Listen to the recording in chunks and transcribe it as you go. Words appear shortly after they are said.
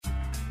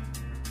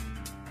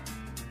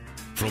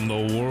From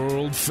the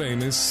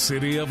world-famous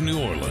city of New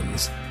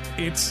Orleans,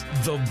 it's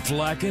the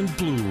Black and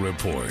Blue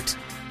Report.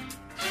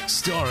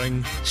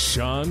 Starring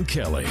Sean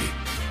Kelly,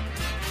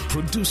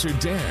 producer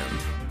Dan,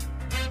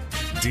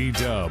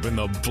 D-Dub and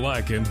the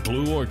Black and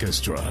Blue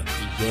Orchestra.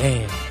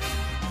 Yeah.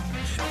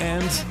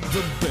 And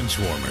the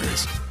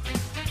Benchwarmers.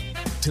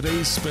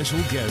 Today's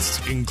special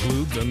guests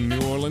include the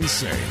New Orleans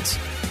Saints,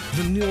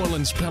 the New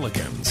Orleans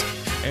Pelicans,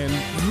 and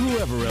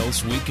whoever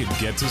else we could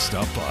get to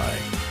stop by.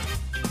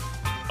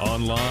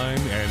 Online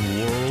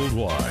and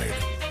worldwide,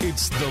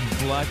 it's the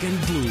Black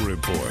and Blue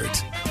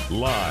Report.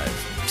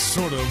 Live,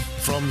 sort of,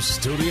 from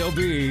Studio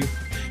B,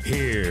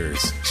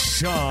 here's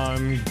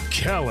Sean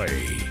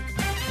Kelly.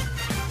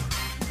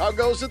 How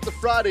goes it? The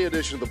Friday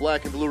edition of the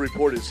Black and Blue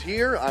Report is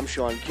here. I'm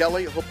Sean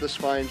Kelly. Hope this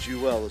finds you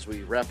well as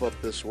we wrap up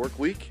this work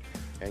week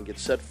and get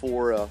set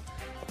for a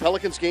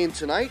Pelicans game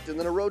tonight and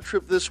then a road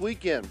trip this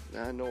weekend.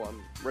 I know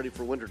I'm ready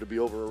for winter to be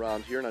over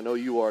around here, and I know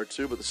you are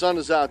too, but the sun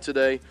is out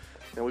today,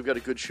 and we've got a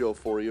good show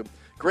for you.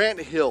 Grant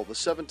Hill, the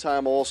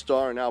 7-time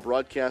All-Star and now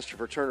broadcaster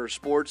for Turner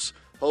Sports,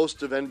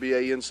 host of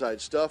NBA Inside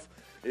Stuff,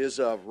 is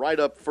right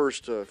up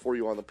first for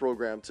you on the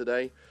program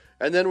today.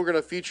 And then we're going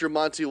to feature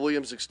Monty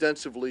Williams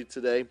extensively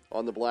today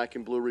on the Black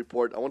and Blue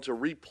Report. I want to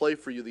replay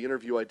for you the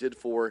interview I did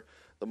for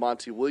the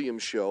Monty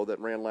Williams show that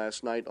ran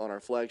last night on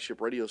our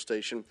flagship radio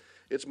station.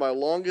 It's my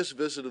longest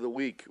visit of the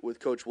week with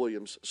Coach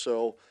Williams,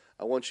 so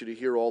I want you to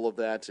hear all of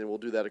that, and we'll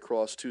do that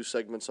across 2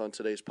 segments on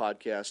today's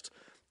podcast.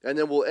 And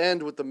then we'll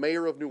end with the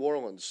mayor of New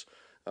Orleans.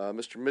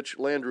 Mr. Mitch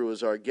Landrieu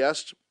is our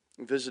guest.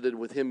 Visited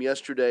with him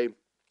yesterday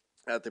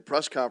at the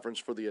press conference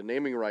for the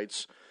naming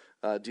rights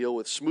deal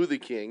with Smoothie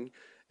King.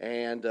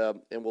 And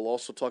we'll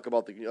also talk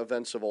about the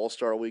events of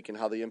All-Star Week and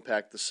how they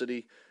impact the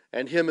city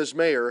and him as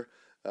mayor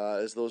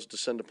as those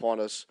descend upon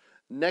us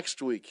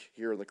next week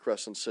here in the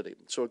Crescent City.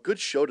 So a good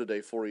show today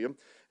for you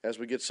as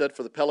we get set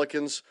for the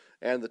Pelicans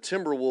and the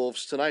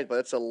Timberwolves tonight. But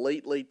that's a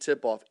late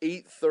tip-off,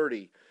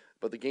 8:30.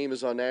 But the game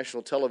is on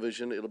national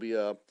television. It'll be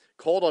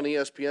called on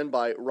ESPN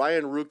by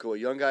Ryan Ruocco, a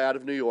young guy out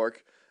of New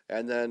York,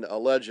 and then a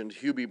legend,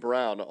 Hubie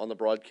Brown, on the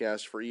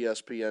broadcast for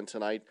ESPN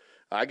tonight.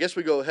 I guess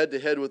we go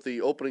head-to-head with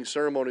the opening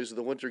ceremonies of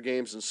the Winter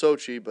Games in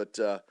Sochi, but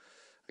I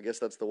guess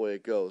that's the way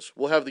it goes.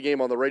 We'll have the game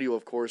on the radio,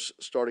 of course,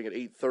 starting at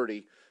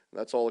 8:30.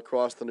 That's all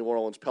across the New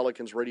Orleans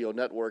Pelicans radio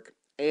network,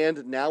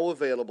 and now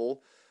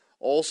available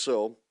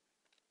also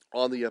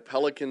on the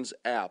Pelicans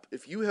app.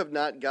 If you have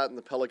not gotten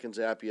the Pelicans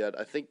app yet,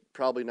 I think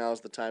probably now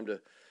is the time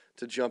to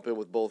jump in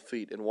with both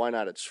feet. And why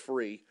not? It's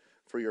free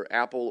for your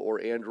Apple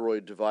or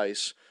Android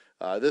device.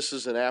 This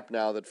is an app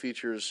now that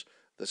features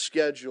the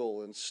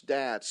schedule and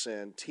stats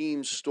and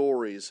team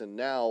stories, and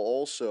now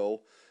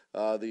also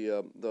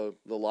the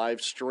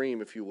live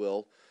stream, if you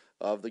will,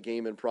 of the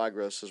game in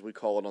progress, as we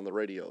call it on the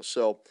radio.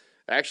 So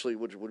actually,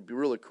 what would be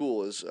really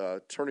cool is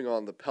turning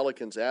on the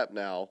Pelicans app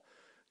now.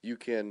 You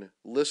can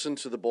listen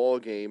to the ball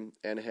game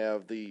and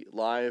have the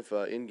live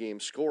in-game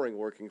scoring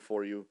working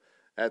for you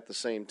at the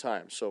same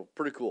time. So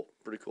pretty cool.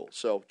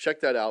 So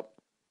check that out.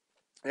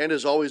 And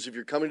as always, if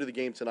you're coming to the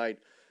game tonight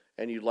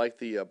and you like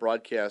the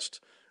broadcast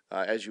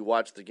as you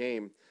watch the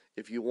game,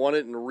 if you want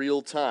it in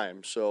real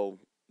time, so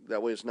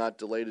that way it's not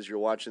delayed as you're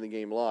watching the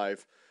game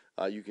live,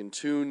 you can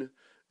tune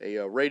a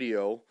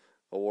radio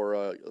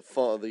or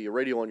the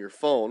radio on your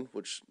phone,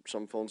 which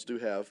some phones do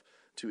have,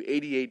 to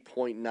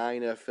 88.9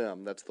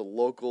 FM. That's the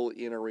local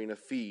in-arena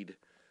feed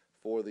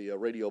for the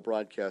radio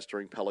broadcast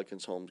during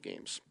Pelicans home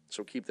games.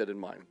 So keep that in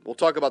mind. We'll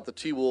talk about the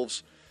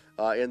T-Wolves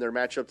and their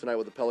matchup tonight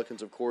with the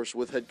Pelicans, of course,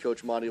 with head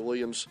coach Monty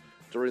Williams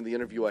during the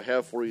interview I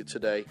have for you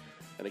today.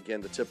 And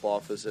again, the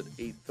tip-off is at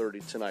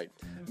 8:30 tonight.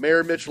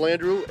 Mayor Mitch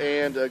Landrieu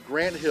and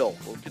Grant Hill.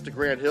 We'll get to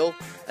Grant Hill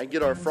and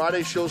get our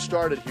Friday show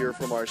started here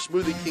from our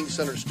Smoothie King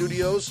Center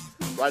studios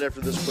right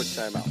after this quick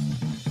timeout.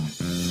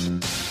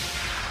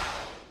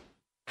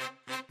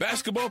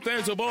 Basketball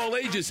fans of all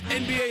ages,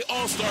 NBA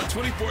All-Star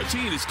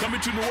 2014 is coming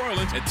to New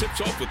Orleans and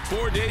tips off with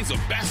 4 days of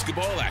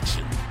basketball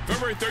action.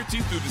 February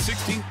 13th through the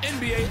 16th,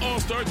 NBA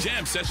All-Star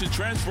Jam Session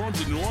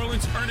transforms the New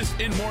Orleans Ernest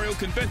N. Memorial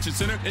Convention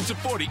Center into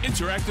 40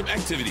 interactive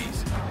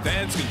activities.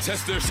 Fans can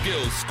test their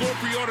skills, score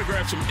free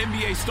autographs from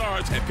NBA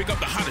stars, and pick up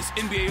the hottest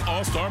NBA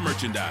All-Star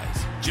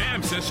merchandise.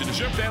 Jam Session is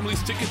your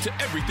family's ticket to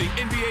everything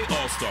NBA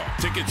All-Star.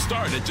 Tickets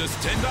start at just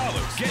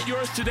 $10. Get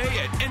yours today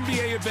at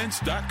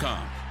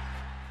NBAEvents.com.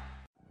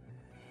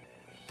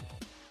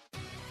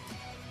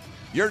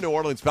 Your New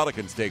Orleans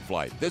Pelicans take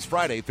flight this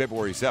Friday,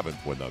 February 7th,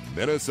 when the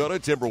Minnesota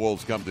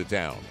Timberwolves come to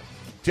town.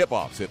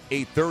 Tip-offs at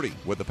 8:30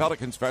 with the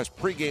Pelicans Fest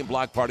pregame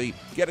block party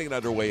getting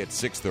underway at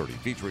 6:30,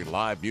 featuring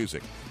live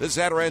music, the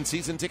Zatarain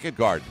Season Ticket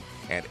Garden,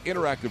 and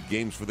interactive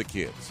games for the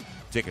kids.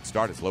 Tickets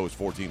start as low as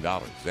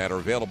 $14 and are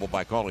available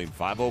by calling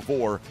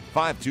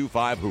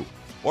 504-525-HOOP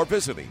or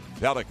visiting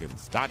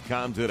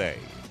Pelicans.com today.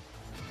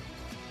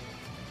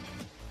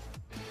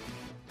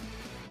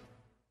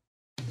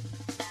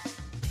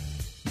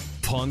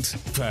 Punt,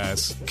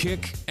 pass,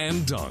 kick,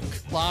 and dunk.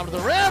 Lob to the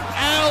rim,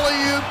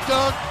 alley-oop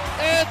dunk,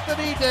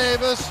 Anthony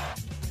Davis.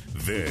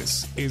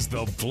 This is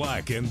the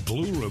Black and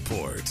Blue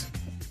Report.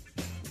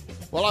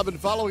 Well, I've been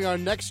following our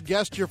next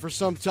guest here for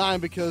some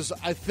time because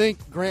I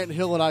think Grant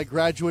Hill and I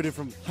graduated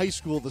from high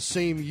school the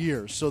same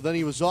year. So then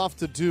he was off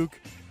to Duke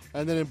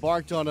and then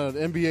embarked on an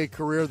NBA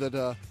career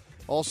that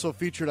also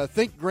featured, I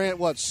think,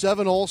 Grant,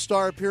 7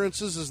 All-Star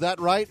appearances? Is that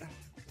right?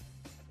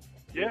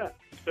 Yeah,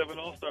 7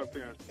 All-Star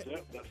appearances.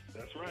 Yep,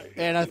 that's right.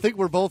 And I think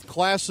we're both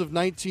class of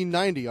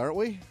 1990, aren't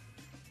we?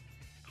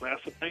 Class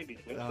of 90.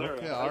 Yes,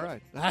 Okay, sir. all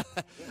right.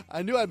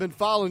 I knew I'd been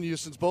following you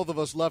since both of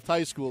us left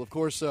high school. Of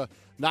course,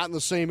 not in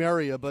the same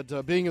area,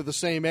 but being of the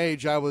same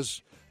age, I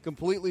was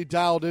completely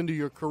dialed into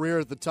your career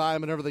at the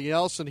time and everything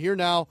else. And here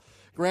now,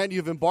 Grant,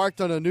 you've embarked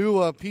on a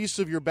new piece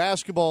of your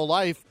basketball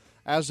life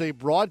as a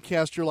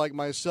broadcaster like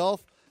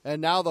myself,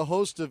 and now the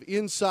host of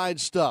Inside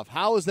Stuff.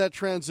 How has that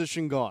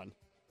transition gone?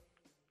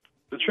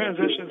 The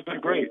transition's been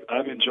great.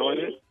 I've enjoyed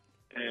it,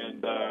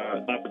 and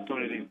the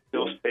opportunity to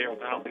still stay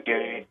around the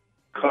game,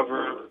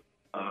 cover,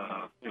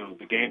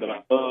 the game that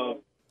I love,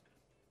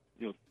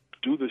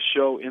 do the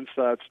show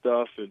Inside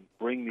Stuff and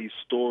bring these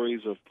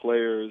stories of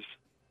players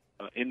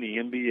in the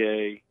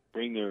NBA,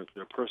 bring their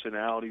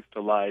personalities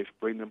to life,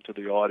 bring them to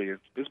the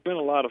audience. It's been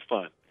a lot of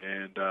fun,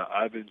 and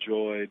I've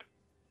enjoyed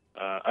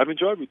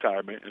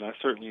retirement, and I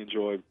certainly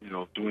enjoy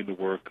doing the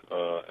work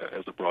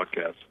as a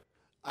broadcaster.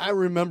 I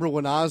remember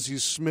when Ozzie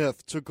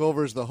Smith took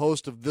over as the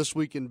host of This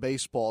Week in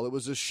Baseball. It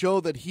was a show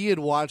that he had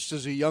watched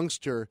as a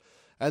youngster,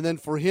 and then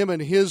for him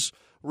and his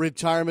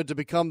retirement to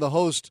become the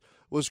host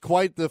was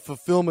quite the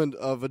fulfillment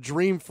of a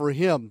dream for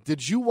him.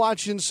 Did you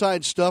watch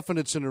Inside Stuff in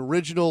its an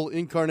original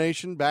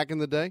incarnation back in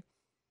the day?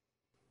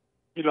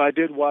 I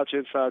did watch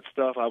Inside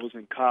Stuff. I was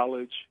in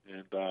college,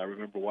 and I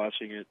remember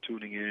watching it,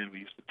 tuning in. We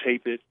used to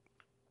tape it.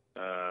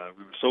 We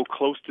were so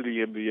close to the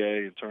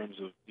NBA in terms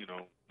of,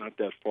 not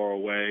that far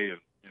away, and,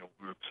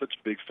 we were such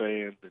big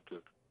fans, and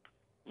to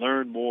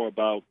learn more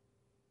about,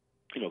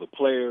 the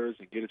players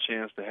and get a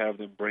chance to have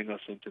them bring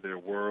us into their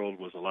world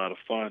was a lot of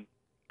fun.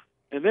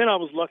 And then I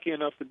was lucky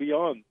enough to be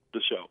on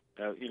the show,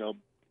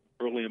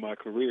 early in my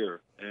career.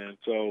 And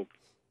so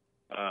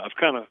I've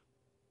kind of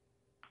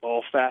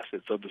all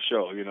facets of the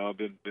show. I've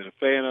been a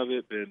fan of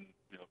it,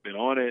 been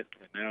on it,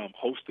 and now I'm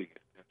hosting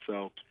it. And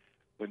so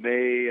when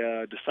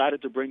they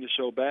decided to bring the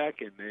show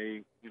back and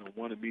they,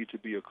 wanted me to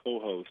be a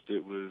co-host,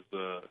 it was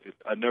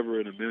I never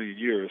in a million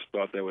years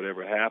thought that would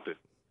ever happen.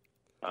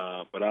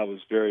 But I was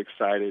very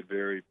excited,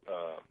 very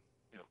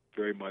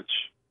much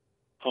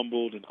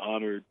humbled and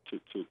honored to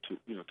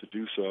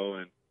do so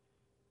and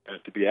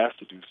to be asked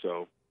to do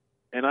so.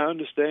 And I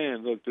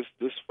understand, look,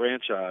 this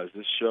franchise,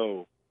 this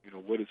show,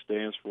 what it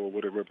stands for,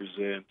 what it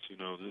represents,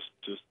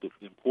 just the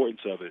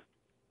importance of it.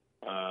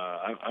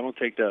 I don't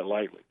take that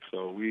lightly.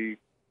 So we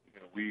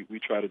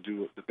try to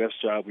do the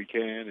best job we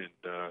can,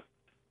 and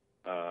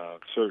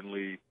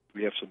certainly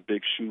we have some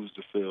big shoes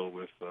to fill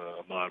with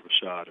Ahmad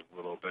Rashad and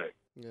Will Obey.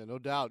 Yeah, no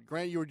doubt.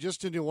 Grant, you were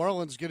just in New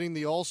Orleans getting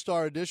the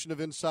All-Star edition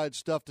of Inside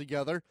Stuff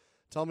together.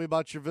 Tell me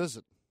about your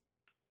visit.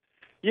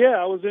 Yeah,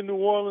 I was in New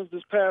Orleans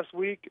this past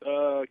week,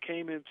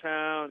 came in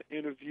town,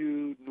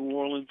 interviewed New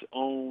Orleans'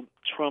 own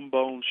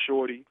Trombone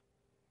Shorty,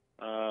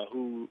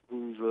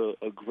 who's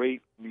a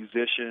great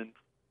musician.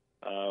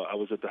 I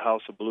was at the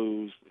House of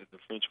Blues in the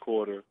French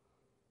Quarter,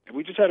 and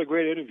we just had a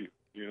great interview.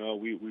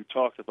 We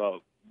talked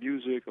about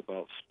music,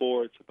 about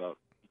sports, about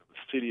the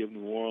city of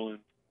New Orleans,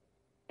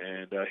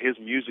 and his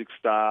music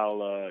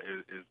style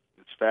is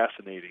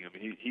fascinating. I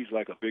mean, he's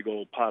like a big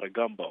old pot of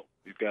gumbo.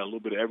 He's got a little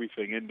bit of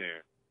everything in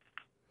there.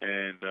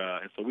 And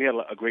so we had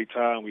a great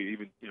time. We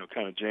even,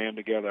 kind of jammed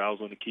together. I was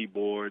on the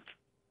keyboards.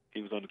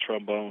 He was on the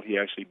trombone. He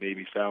actually made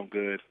me sound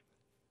good.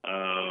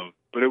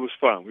 But it was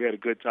fun. We had a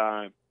good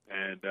time.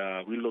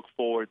 And we look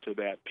forward to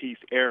that piece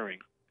airing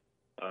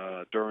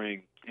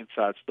during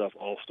Inside Stuff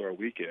All-Star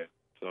Weekend.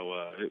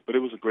 So, but it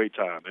was a great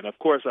time. And, of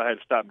course, I had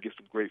to stop and get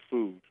some great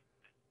food.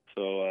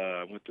 So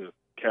I went to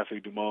Cafe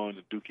Du Monde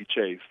and Dookie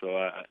Chase. So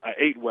I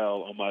ate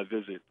well on my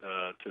visit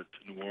to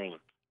New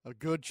Orleans.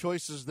 Good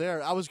choices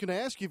there. I was going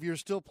to ask you if you're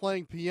still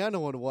playing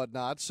piano and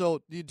whatnot.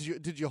 So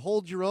did you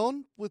hold your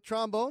own with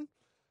trombone?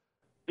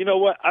 You know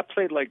what? I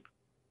played like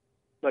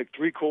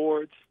 3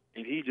 chords,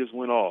 and he just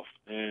went off.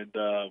 And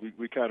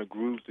we kind of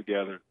grooved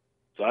together.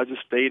 So I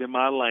just stayed in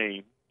my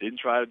lane, didn't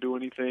try to do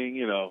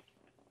anything,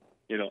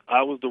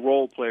 I was the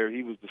role player,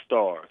 he was the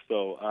star.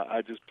 So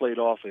I just played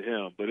off of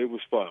him. But it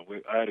was fun.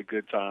 I had a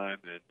good time,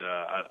 and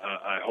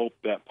I hope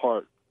that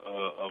part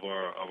of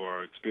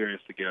our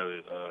experience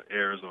together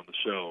airs on the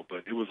show.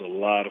 But it was a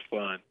lot of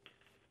fun,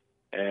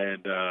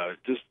 and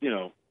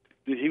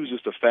he was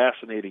just a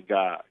fascinating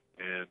guy,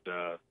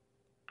 and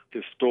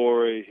his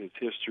story, his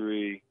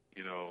history,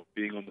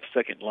 being on the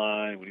second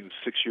line when he was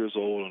 6 years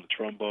old on the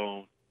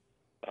trombone,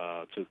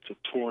 to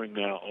touring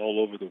now all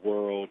over the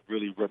world,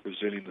 really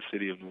representing the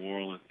city of New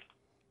Orleans.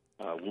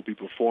 We'll be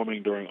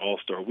performing during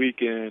All-Star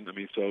Weekend. I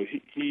mean, so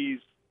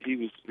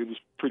it was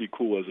pretty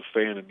cool as a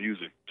fan of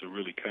music to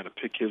really kind of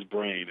pick his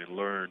brain and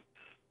learn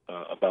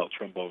about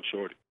Trombone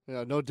Shorty.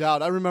 Yeah, no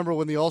doubt. I remember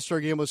when the All-Star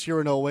Game was here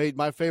in 2008,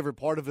 my favorite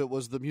part of it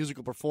was the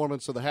musical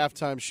performance of the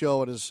halftime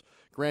show, and as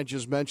Grant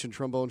just mentioned,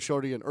 Trombone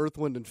Shorty and Earth,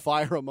 Wind, and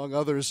Fire, among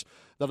others,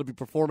 that'll be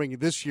performing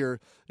this year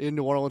in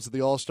New Orleans at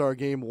the All-Star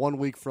Game 1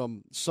 week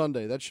from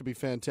Sunday. That should be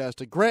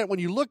fantastic. Grant, when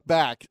you look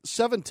back,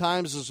 7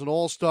 times as an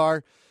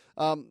All-Star,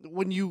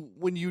 when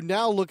you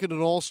now look at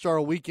an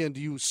All-Star weekend,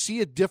 do you see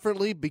it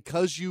differently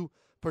because you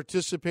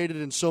participated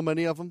in so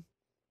many of them?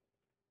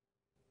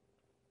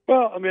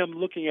 Well, I mean, I'm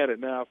looking at it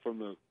now from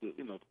the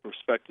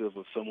perspective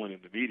of someone in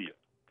the media,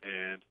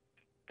 and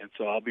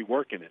so I'll be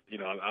working it.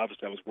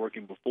 Obviously I was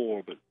working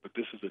before, but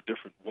this is a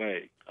different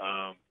way.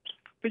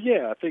 But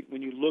yeah, I think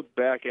when you look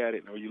back at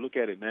it, or you look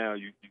at it now,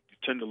 you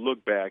tend to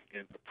look back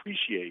and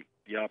appreciate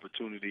the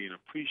opportunity and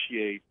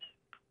appreciate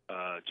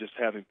just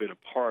having been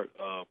a part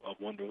of a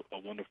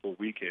wonderful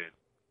weekend.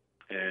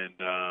 And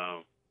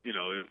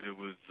it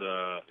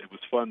was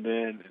fun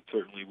then, and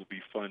certainly will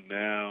be fun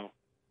now.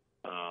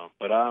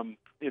 But I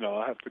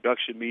have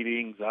production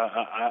meetings.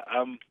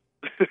 I'm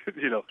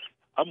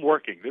I'm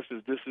working.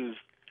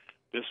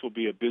 This will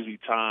be a busy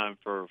time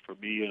for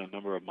me and a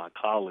number of my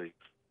colleagues,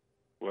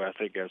 where I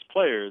think as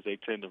players they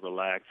tend to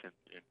relax and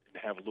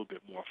have a little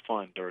bit more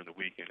fun during the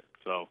weekend.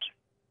 So,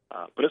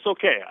 but it's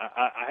okay.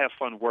 I have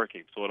fun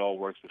working, so it all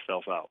works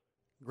itself out.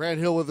 Grant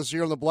Hill with us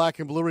here on the Black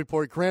and Blue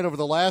Report. Grant, over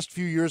the last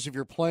few years of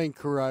your playing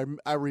career,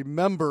 I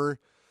remember.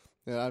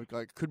 I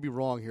could be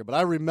wrong here, but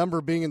I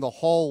remember being in the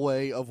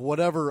hallway of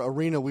whatever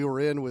arena we were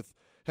in with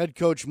head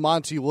coach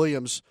Monty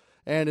Williams,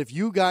 and if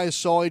you guys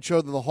saw each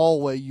other in the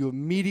hallway, you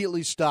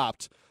immediately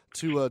stopped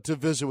to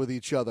visit with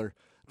each other.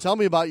 Tell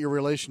me about your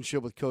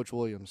relationship with Coach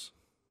Williams.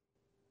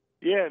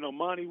 Yeah,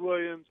 Monty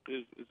Williams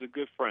is a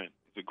good friend.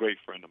 He's a great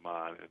friend of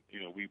mine,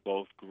 and we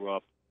both grew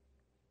up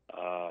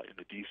in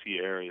the D.C.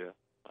 area.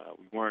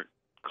 We weren't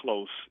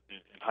close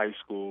in high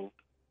school.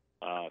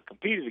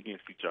 Competed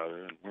against each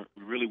other, and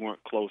we really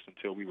weren't close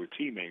until we were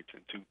teammates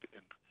in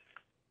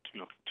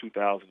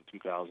 2000 and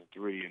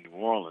 2003 in New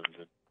Orleans.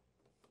 And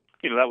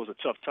that was a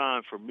tough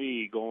time for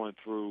me, going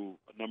through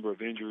a number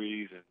of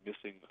injuries and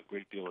missing a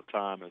great deal of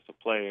time as a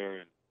player.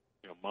 And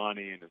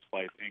Monty and his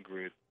wife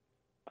Ingrid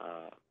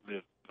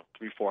lived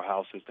 3-4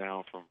 houses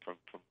down from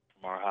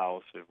our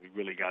house, and we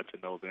really got to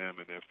know them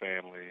and their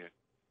family. And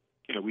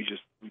we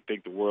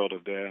think the world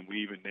of them.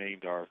 We even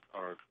named our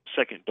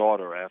second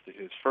daughter after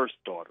his first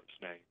daughter's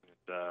name.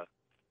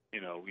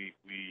 And we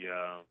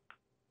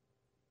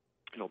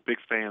big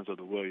fans of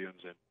the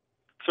Williams, and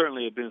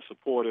certainly have been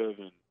supportive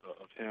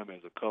of him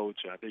as a coach.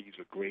 I think he's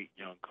a great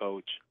young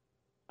coach.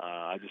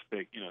 I just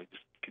think he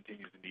just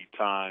continues to need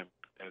time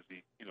as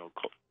he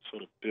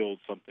sort of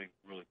builds something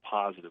really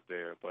positive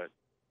there. But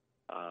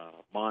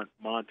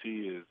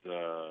Monty is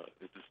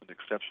just an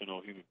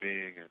exceptional human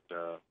being, and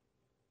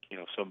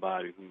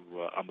somebody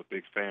who I'm a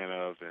big fan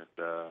of,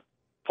 and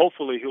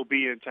hopefully he'll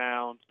be in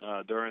town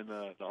during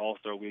the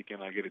All-Star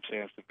weekend. I get a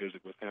chance to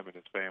visit with him and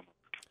his family.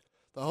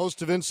 The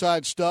host of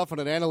Inside Stuff and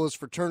an analyst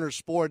for Turner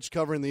Sports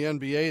covering the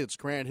NBA, it's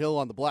Grant Hill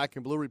on the Black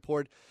and Blue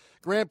Report.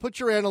 Grant, put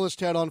your analyst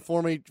hat on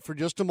for me for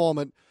just a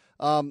moment.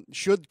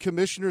 Should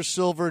Commissioner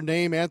Silver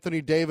name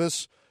Anthony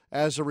Davis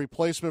as a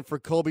replacement for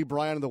Kobe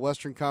Bryant in the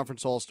Western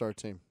Conference All-Star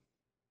team?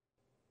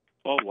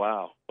 Oh,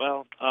 wow.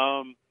 Well,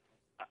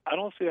 I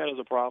don't see that as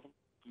a problem.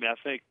 I mean, I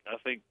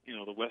think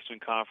the Western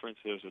Conference,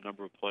 there's a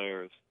number of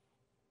players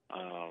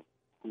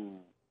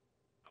who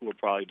are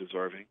probably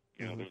deserving.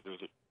 Mm-hmm.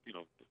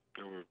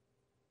 There were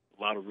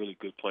a lot of really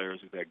good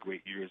players who've had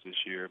great years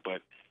this year,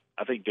 but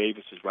I think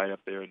Davis is right up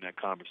there in that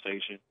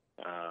conversation.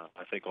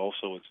 I think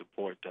also it's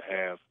important to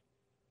have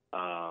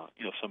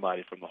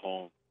somebody from the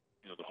home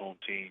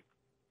team.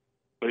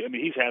 But I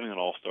mean, he's having an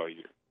All-Star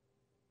year.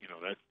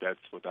 That's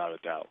without a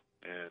doubt.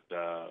 And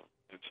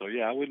so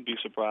yeah, I wouldn't be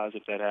surprised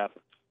if that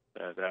happens.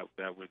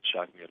 That wouldn't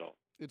shock me at all.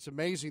 It's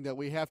amazing that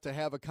we have to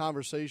have a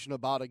conversation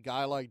about a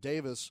guy like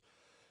Davis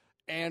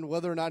and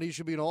whether or not he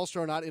should be an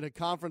All-Star or not in a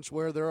conference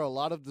where there are a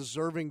lot of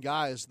deserving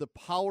guys. The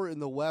power in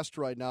the West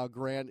right now,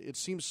 Grant, it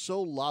seems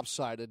so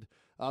lopsided.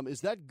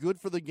 Is that good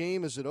for the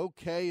game? Is it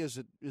okay? Is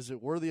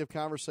it worthy of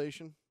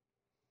conversation?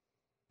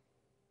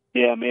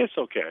 Yeah, I mean, it's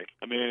okay.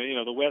 I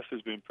mean, the West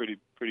has been pretty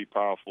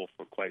powerful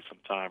for quite some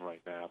time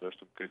right now. There's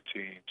some good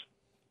teams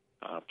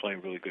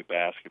playing really good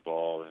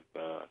basketball, and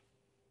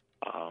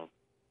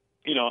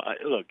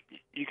look,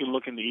 you can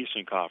look in the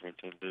Eastern Conference,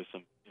 and there's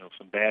some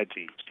bad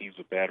teams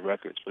with bad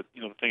records. But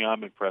the thing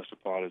I'm impressed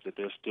upon is that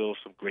there's still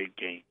some great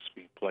games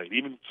being played.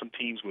 Even some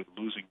teams with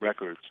losing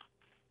records,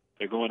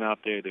 they're going out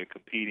there, they're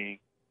competing,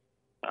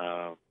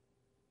 and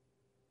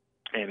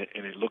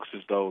it looks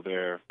as though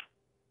they're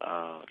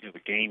the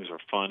games are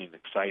fun and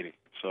exciting.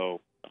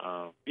 So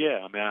yeah,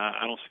 I mean,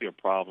 I don't see a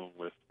problem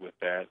with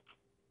that.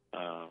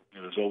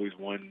 There's always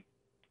one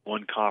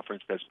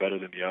conference that's better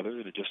than the other,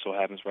 and it just so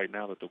happens right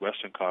now that the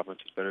Western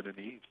Conference is better than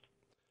the East.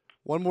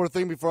 One more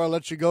thing before I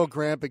let you go,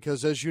 Grant,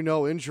 because as you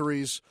know,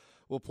 injuries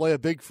will play a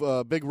big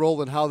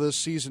role in how this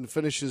season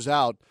finishes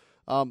out.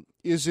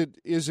 Is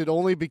it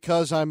only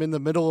because I'm in the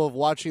middle of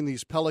watching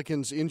these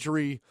Pelicans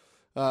injury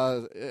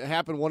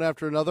happen one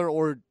after another,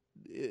 or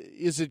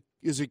is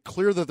it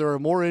clear that there are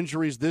more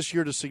injuries this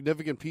year to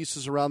significant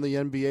pieces around the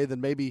NBA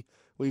than maybe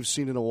we've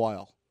seen in a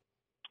while?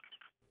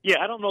 Yeah,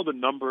 I don't know the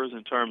numbers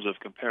in terms of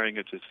comparing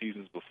it to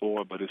seasons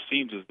before, but it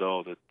seems as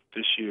though that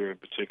this year in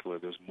particular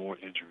there's more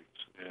injuries.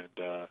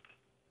 And,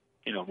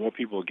 more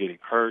people are getting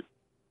hurt.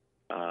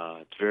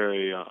 It's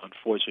very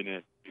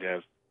unfortunate. You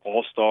have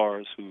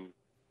all-stars who,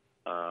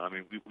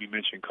 we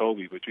mentioned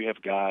Kobe, but you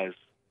have guys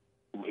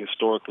who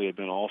historically have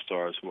been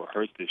all-stars who are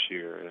hurt this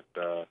year. And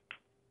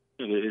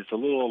it's a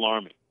little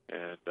alarming.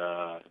 And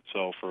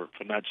so for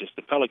not just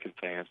the Pelican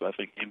fans, but I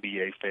think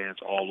NBA fans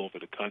all over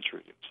the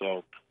country. And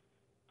so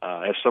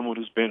as someone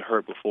who's been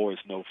hurt before,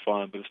 it's no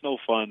fun. But it's no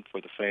fun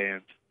for the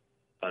fans.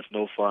 It's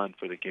no fun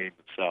for the game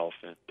itself.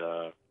 And,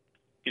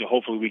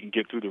 hopefully we can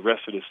get through the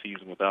rest of the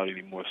season without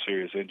any more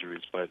serious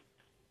injuries. But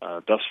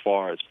thus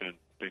far, it's been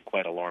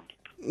quite alarming.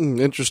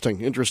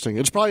 Interesting.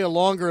 It's probably a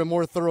longer and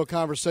more thorough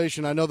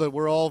conversation. I know that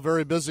we're all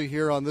very busy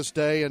here on this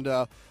day, and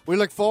we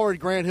look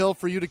forward, Grant Hill,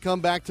 for you to come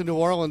back to New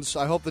Orleans.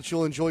 I hope that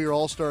you'll enjoy your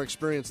All-Star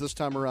experience this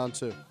time around,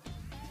 too.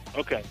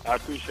 Okay, I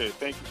appreciate it.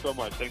 Thank you so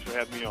much. Thanks for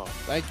having me on.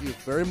 Thank you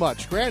very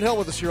much. Grant Hill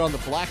with us here on the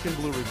Black and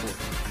Blue Report.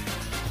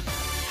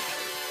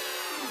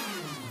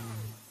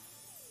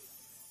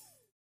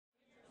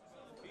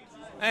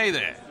 Hey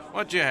there,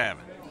 what you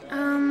having?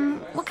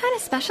 What kind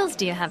of specials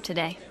do you have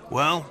today?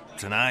 Well,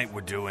 tonight we're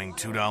doing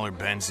 $2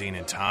 benzene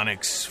and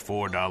tonics,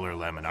 $4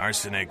 lemon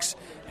arsenics,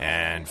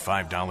 and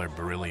 $5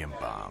 beryllium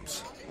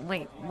bombs.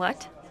 Wait,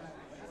 what?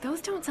 Those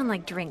don't sound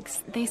like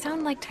drinks. They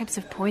sound like types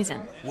of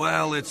poison.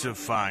 Well, it's a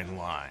fine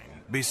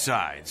line.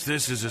 Besides,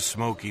 this is a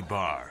smoky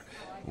bar.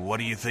 What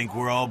do you think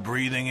we're all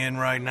breathing in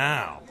right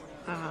now?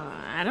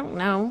 I don't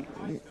know.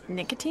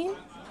 Nicotine?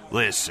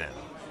 Listen,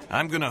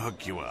 I'm gonna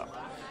hook you up.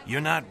 You're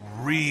not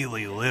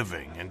really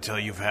living until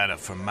you've had a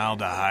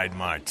formaldehyde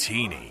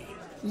martini.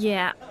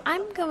 Yeah,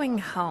 I'm going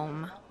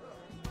home.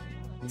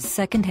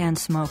 Secondhand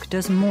smoke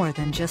does more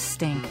than just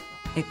stink.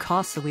 It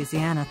costs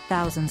Louisiana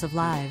thousands of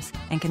lives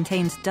and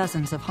contains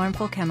dozens of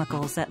harmful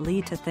chemicals that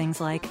lead to things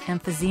like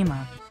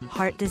emphysema,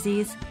 heart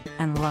disease,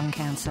 and lung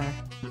cancer.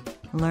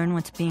 Learn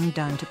what's being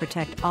done to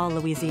protect all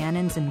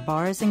Louisianans in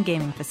bars and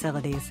gaming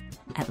facilities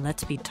at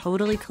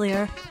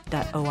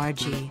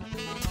letsbetotallyclear.org.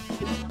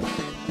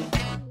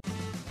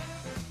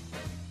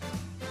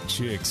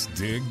 Chicks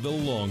dig the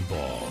long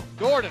ball.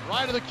 Gordon,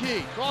 right of the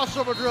key,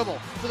 crossover dribble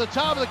to the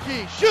top of the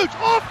key, shoots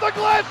off the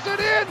glass and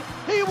in.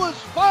 He was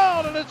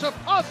fouled, and it's a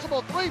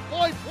possible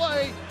three-point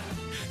play.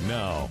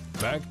 Now,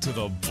 back to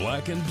the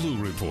Black and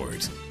Blue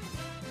Report.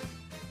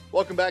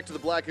 Welcome back to the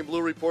Black and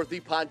Blue Report,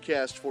 the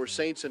podcast for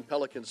Saints and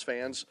Pelicans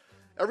fans.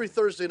 Every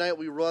Thursday night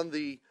we run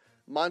the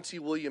Monty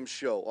Williams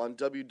Show on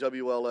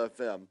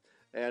WWL-FM.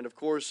 And, of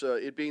course,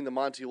 it being the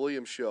Monty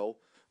Williams Show,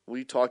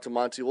 we talk to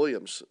Monty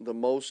Williams the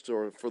most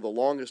or for the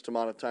longest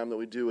amount of time that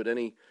we do at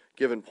any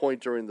given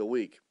point during the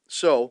week.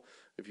 So,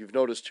 if you've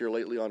noticed here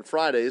lately on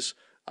Fridays,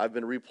 I've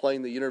been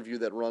replaying the interview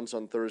that runs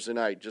on Thursday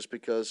night just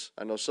because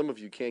I know some of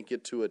you can't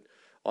get to it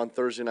on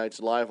Thursday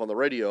nights live on the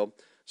radio.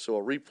 So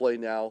a replay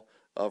now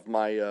of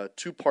my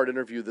two-part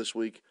interview this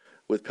week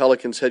with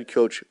Pelicans head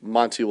coach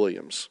Monty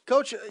Williams.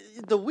 Coach,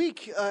 the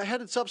week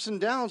had its ups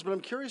and downs, but I'm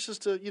curious as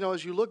to,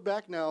 as you look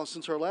back now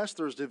since our last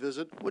Thursday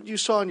visit, what you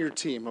saw in your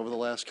team over the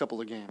last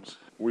couple of games.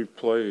 We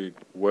played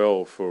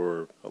well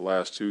for the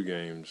last two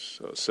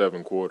games,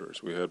 7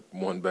 quarters. We had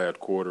one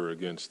bad quarter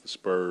against the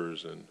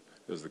Spurs, and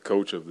as the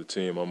coach of the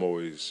team, I'm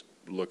always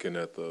looking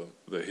at the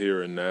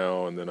here and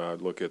now, and then I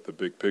look at the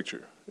big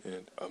picture.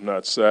 And I'm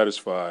not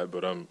satisfied,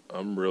 but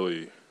I'm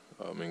really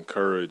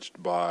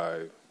encouraged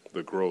by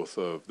the growth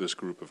of this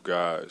group of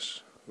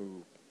guys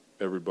who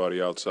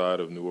everybody outside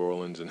of New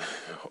Orleans and,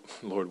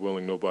 Lord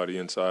willing, nobody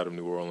inside of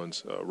New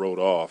Orleans wrote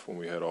off when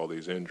we had all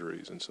these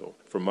injuries. And so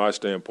from my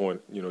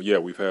standpoint,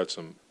 we've had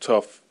some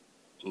tough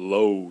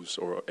lows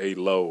or a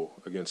low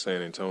against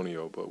San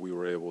Antonio, but we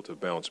were able to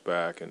bounce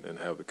back and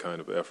have the kind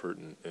of effort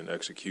and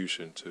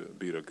execution to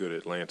beat a good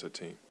Atlanta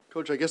team.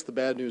 Coach, I guess the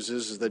bad news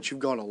is that you've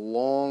gone a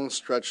long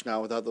stretch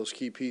now without those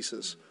key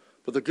pieces.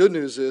 But the good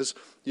news is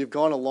you've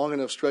gone a long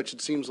enough stretch,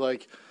 it seems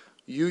like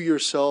you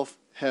yourself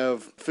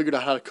have figured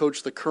out how to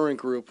coach the current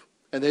group,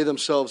 and they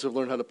themselves have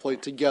learned how to play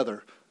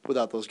together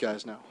without those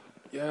guys now.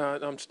 Yeah,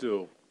 I'm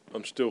still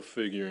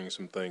figuring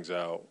some things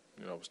out.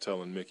 I was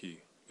telling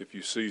Mickey, if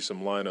you see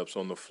some lineups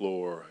on the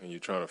floor and you're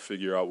trying to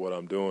figure out what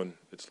I'm doing,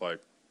 it's like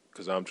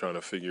because I'm trying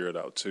to figure it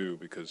out too,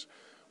 because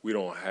we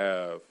don't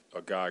have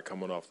a guy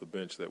coming off the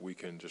bench that we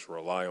can just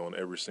rely on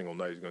every single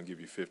night. He's going to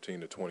give you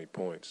 15 to 20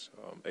 points.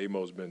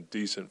 Amo's been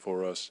decent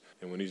for us,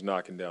 and when he's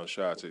knocking down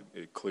shots,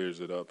 it clears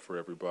it up for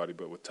everybody.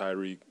 But with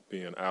Tyreek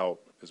being out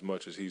as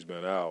much as he's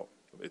been out,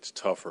 it's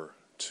tougher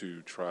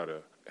to try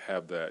to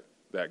have that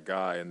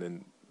guy. And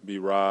then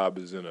B-Rob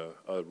is in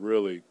a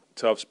really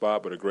tough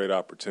spot, but a great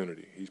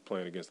opportunity. He's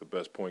playing against the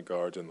best point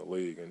guards in the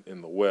league. And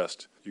in the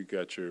West, you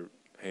got your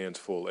hands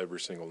full every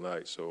single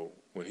night. So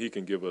when he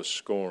can give us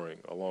scoring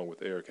along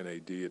with Eric and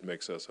AD, it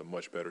makes us a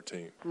much better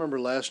team. I remember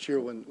last year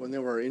when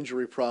there were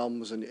injury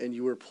problems and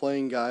you were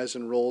playing guys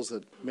in roles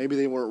that maybe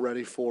they weren't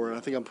ready for, and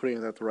I think I'm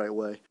putting that the right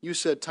way. You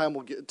said time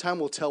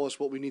will tell us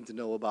what we need to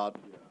know about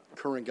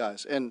current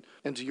guys. And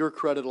to your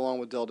credit, along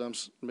with Dell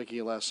Demps making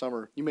it last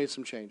summer, you made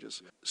some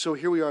changes. So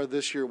here we are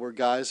this year where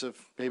guys have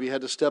maybe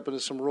had to step into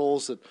some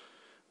roles that,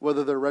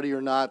 whether they're ready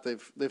or not,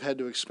 they've had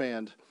to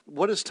expand.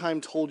 What has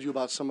time told you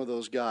about some of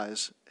those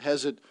guys?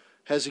 Has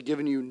it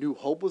given you new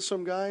hope with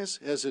some guys?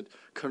 Has it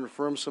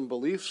confirmed some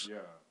beliefs? Yeah.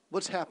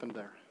 What's happened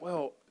there?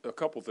 Well, a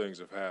couple things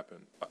have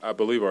happened. I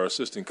believe our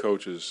assistant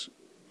coaches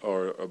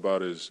are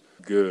about as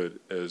good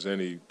as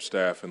any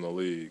staff in the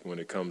league when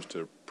it comes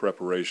to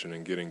preparation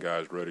and getting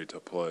guys ready to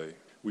play.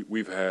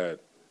 We've had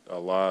a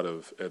lot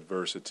of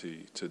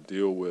adversity to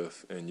deal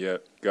with, and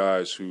yet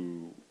guys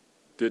who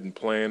didn't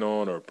plan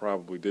on or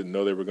probably didn't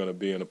know they were going to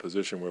be in a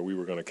position where we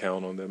were going to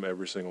count on them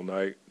every single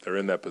night, they're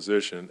in that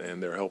position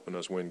and they're helping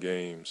us win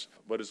games.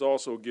 But it's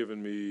also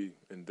given me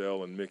and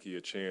Dell and Mickey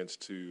a chance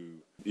to,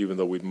 even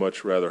though we'd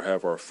much rather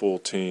have our full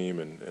team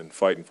and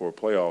fighting for a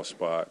playoff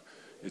spot,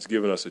 it's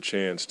given us a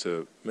chance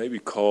to maybe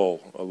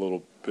cull a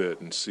little bit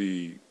and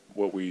see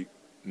what we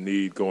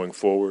need going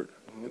forward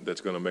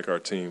that's going to make our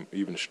team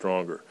even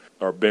stronger.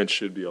 Our bench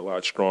should be a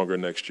lot stronger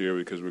next year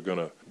because we're going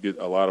to get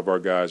a lot of our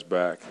guys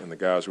back, and the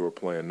guys who are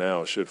playing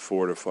now should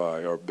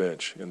fortify our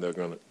bench, and they're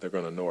going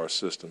to know our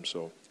system.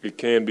 So it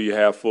can be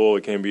half full,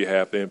 it can be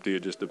half empty.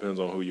 It just depends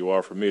on who you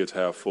are. For me, it's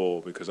half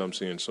full because I'm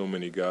seeing so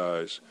many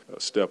guys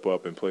step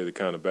up and play the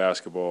kind of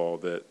basketball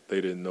that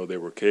they didn't know they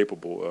were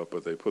capable of,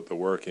 but they put the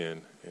work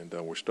in, and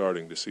we're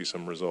starting to see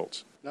some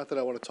results. Not that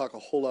I want to talk a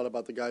whole lot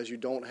about the guys you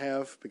don't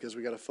have because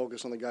we got to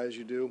focus on the guys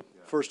you do.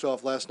 Yeah. First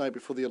off, last night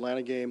before the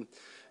Atlanta game,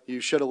 you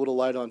shed a little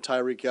light on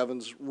Tyreek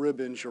Evans'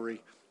 rib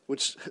injury,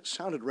 which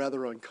sounded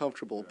rather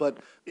uncomfortable. But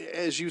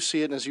as you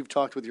see it and as you've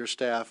talked with your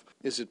staff,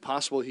 is it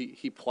possible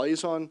he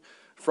plays on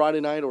Friday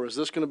night, or is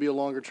this going to be a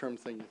longer-term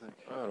thing, you think?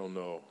 I don't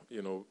know.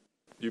 You know,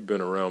 you've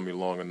been around me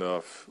long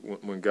enough.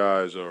 When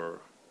guys are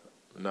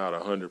not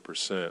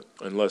 100%,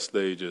 unless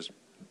they just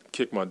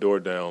kick my door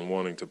down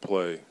wanting to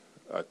play,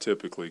 I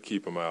typically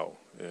keep them out.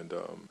 And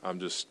I'm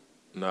just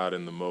not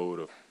in the mode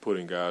of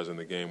putting guys in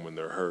the game when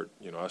they're hurt.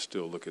 You know, I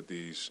still look at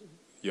these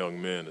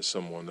young men as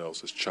someone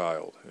else's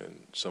child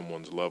and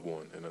someone's loved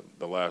one. And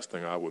the last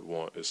thing I would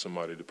want is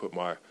somebody to put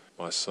my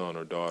son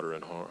or daughter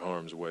in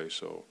harm's way.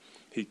 So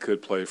he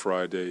could play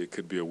Friday. It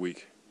could be a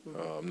week.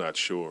 I'm not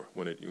sure.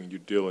 When you're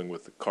dealing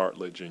with the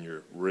cartilage in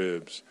your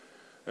ribs,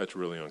 that's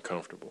really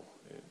uncomfortable.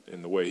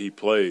 And the way he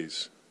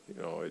plays,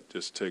 you know, it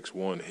just takes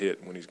one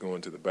hit when he's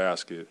going to the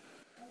basket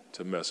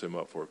to mess him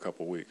up for a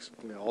couple weeks.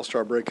 Yeah,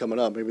 All-Star break coming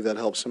up. Maybe that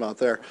helps him out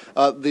there.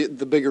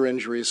 The bigger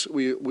injuries,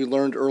 we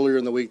learned earlier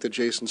in the week that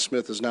Jason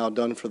Smith is now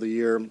done for the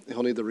year.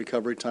 He'll need the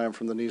recovery time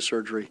from the knee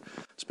surgery.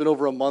 It's been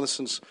over a month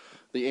since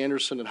the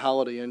Anderson and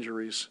Holiday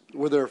injuries.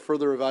 Were there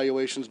further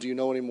evaluations? Do you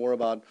know any more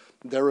about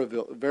their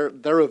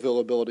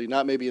availability,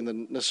 not maybe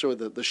in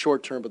necessarily the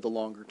short term, but the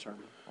longer term?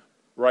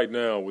 Right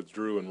now with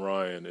Drew and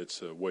Ryan,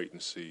 it's a wait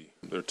and see.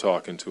 They're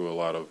talking to a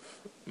lot of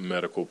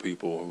medical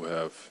people who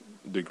have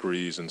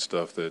degrees and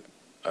stuff that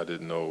I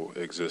didn't know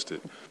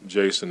existed.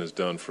 Jason is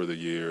done for the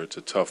year. It's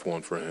a tough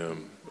one for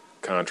him.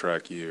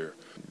 Contract year.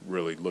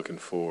 Really looking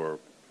for,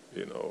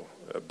 you know,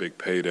 a big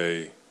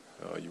payday.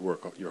 You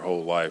work your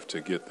whole life to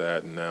get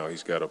that, and now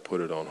he's got to put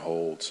it on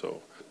hold.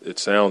 So it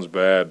sounds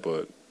bad,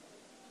 but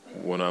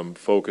when I'm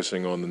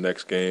focusing on the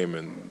next game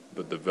and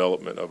the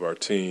development of our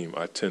team,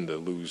 I tend to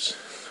lose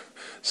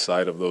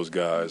sight of those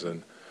guys,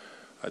 and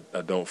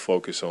I don't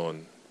focus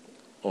on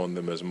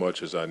them as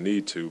much as I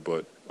need to,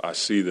 but I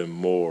see them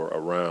more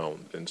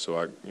around, and so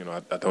I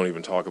don't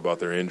even talk about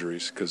their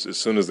injuries, because as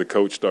soon as the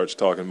coach starts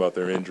talking about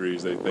their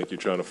injuries, they think you're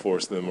trying to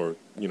force them or,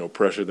 you know,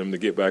 pressure them to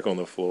get back on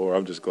the floor.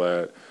 I'm just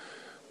glad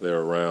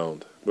they're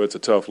around, but it's a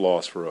tough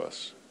loss for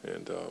us,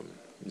 and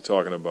you're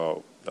talking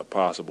about a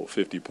possible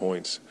 50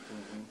 points,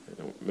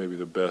 you know, maybe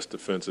the best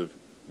defensive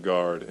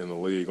guard in the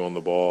league on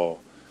the ball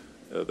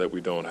that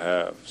we don't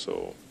have.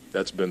 So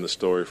that's been the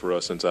story for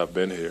us since I've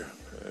been here,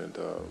 and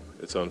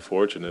it's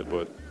unfortunate,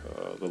 but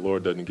the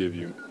Lord doesn't give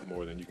you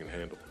more than you can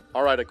handle.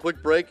 All right, a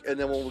quick break, and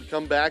then when we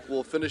come back,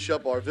 we'll finish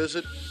up our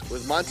visit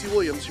with Monty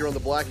Williams here on the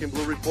Black and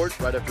Blue Report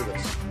right after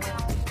this.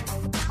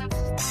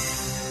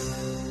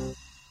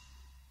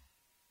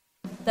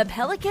 The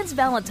Pelicans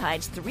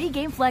Valentine's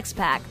 3-Game Flex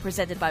Pack,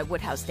 presented by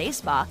Woodhouse Day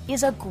Spa,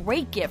 is a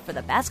great gift for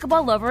the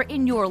basketball lover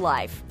in your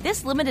life.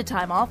 This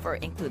limited-time offer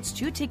includes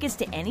 2 tickets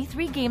to any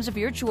 3 games of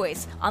your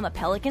choice on the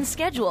Pelicans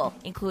schedule,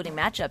 including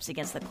matchups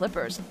against the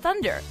Clippers,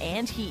 Thunder,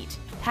 and Heat.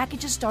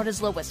 Packages start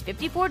as low as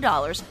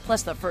 $54,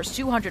 plus the first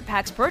 200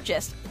 packs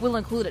purchased will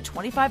include a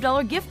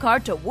 $25 gift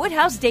card to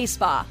Woodhouse Day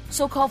Spa.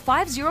 So call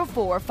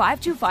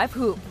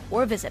 504-525-HOOP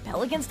or visit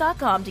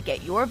Pelicans.com to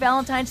get your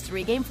Valentine's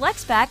 3-Game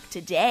Flex Pack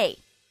today.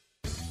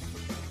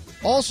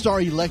 All-Star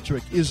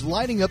Electric is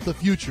lighting up the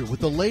future with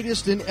the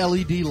latest in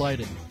LED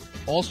lighting.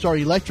 All-Star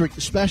Electric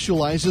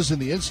specializes in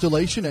the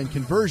installation and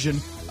conversion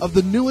of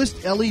the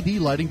newest LED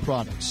lighting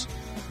products.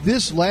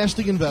 This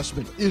lasting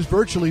investment is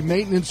virtually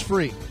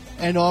maintenance-free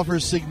and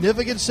offers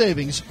significant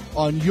savings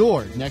on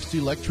your next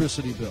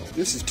electricity bill.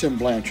 This is Tim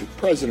Blanchard,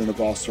 president of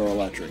All-Star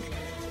Electric.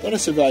 Let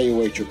us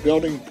evaluate your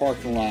building,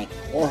 parking lot,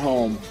 or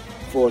home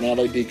for an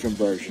LED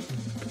conversion,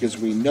 because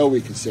we know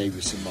we can save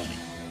you some money.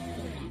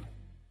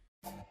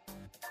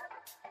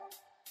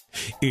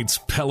 It's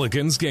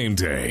Pelicans game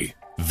day.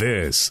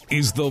 This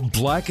is the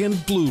Black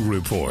and Blue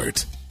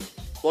Report.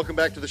 Welcome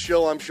back to the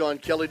show. I'm Sean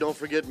Kelly. Don't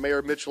forget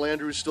Mayor Mitch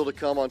Landrieu is still to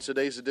come on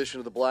today's edition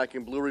of the Black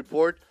and Blue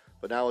Report.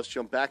 But now let's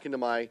jump back into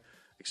my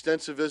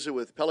extensive visit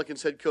with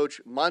Pelicans head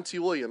coach Monty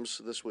Williams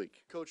this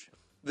week. Coach,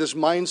 this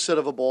mindset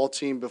of a ball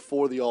team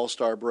before the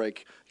All-Star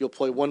break, you'll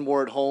play one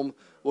more at home,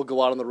 we'll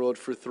go out on the road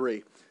for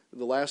 3.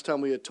 The last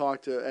time we had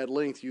talked at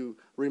length, you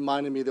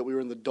reminded me that we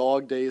were in the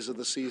dog days of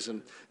the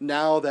season.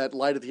 Now that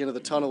light at the end of the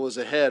tunnel is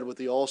ahead with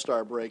the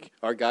All-Star break.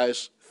 Are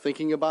guys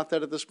thinking about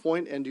that at this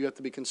point, and do you have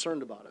to be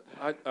concerned about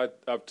it?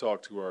 I've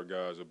talked to our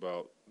guys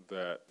about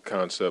that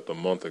concept a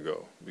month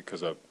ago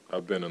because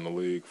I've been in the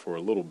league for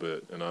a little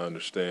bit, and I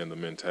understand the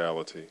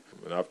mentality.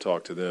 And I've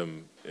talked to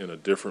them in a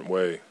different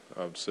way.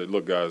 I've said,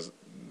 look, guys,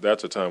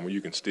 that's a time when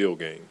you can steal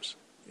games,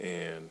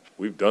 and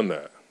we've done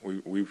that.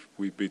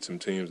 We beat some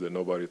teams that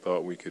nobody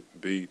thought we could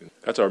beat.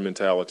 That's our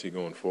mentality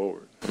going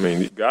forward. I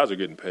mean, guys are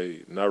getting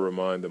paid, and I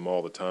remind them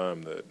all the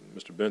time that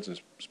Mr. Benson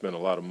spent a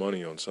lot of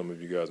money on some of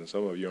you guys, and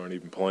some of you aren't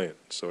even playing.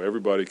 So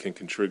everybody can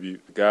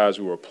contribute. The guys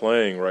who are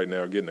playing right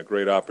now are getting a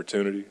great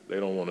opportunity. They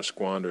don't want to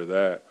squander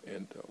that.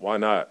 And why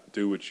not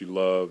do what you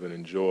love and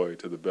enjoy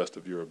to the best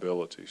of your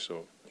ability?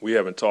 So we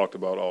haven't talked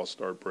about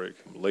All-Star break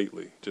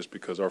lately just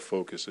because our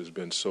focus has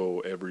been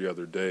so every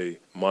other day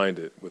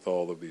minded with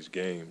all of these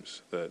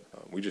games that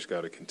we just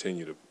got to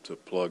continue to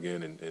plug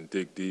in and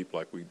dig deep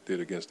like we did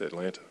against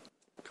Atlanta.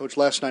 Coach,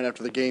 last night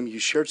after the game, you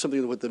shared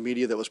something with the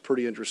media that was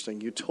pretty interesting.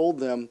 You told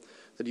them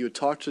that you had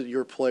talked to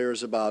your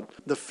players about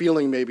the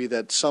feeling maybe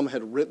that some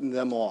had written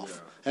them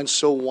off. Yeah. And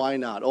so why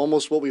not?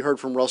 Almost what we heard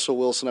from Russell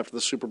Wilson after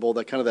the Super Bowl,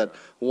 that kind of that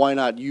why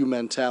not you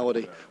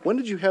mentality. When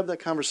did you have that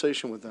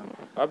conversation with them?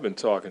 I've been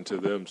talking to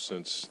them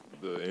since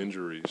the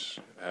injuries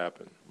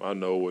happened. I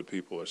know what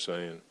people are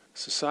saying.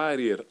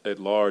 Society at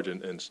large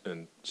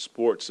and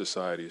sports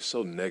society is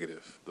so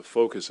negative. The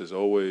focus is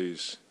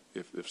always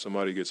if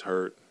somebody gets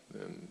hurt,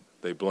 then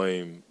they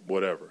blame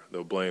whatever.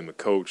 They'll blame the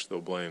coach, they'll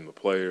blame the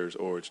players,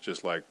 or it's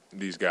just like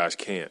these guys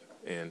can't.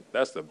 And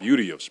that's the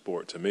beauty of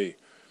sport to me.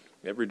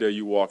 Every day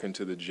you walk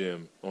into the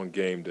gym on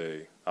game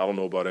day, I don't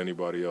know about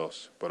anybody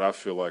else, but I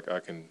feel like I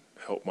can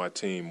help my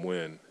team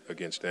win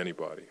against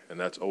anybody. And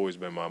that's always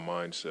been my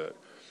mindset.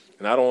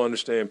 And I don't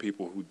understand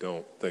people who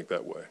don't think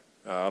that way.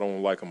 I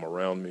don't like them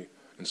around me.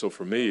 And so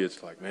for me,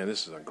 it's like, man,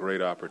 this is a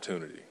great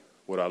opportunity.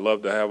 Would I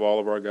love to have all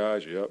of our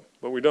guys? Yep.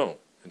 But we don't.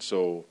 And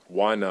so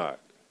why not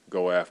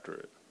go after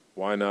it?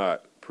 Why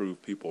not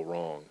prove people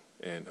wrong?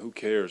 And who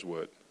cares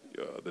what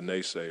the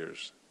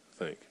naysayers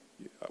think?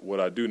 What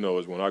I do know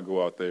is when I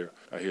go out there,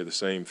 I hear the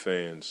same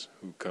fans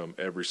who come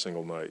every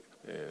single night,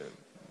 and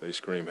they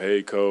scream,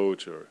 hey,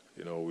 Coach, or,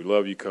 you know, we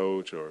love you,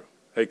 Coach, or,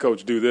 hey,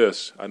 Coach, do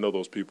this. I know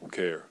those people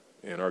care,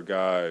 and our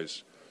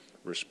guys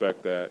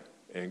respect that.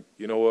 And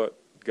you know what?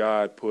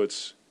 God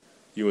puts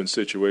you in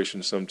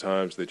situations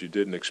sometimes that you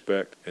didn't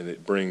expect, and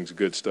it brings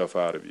good stuff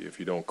out of you if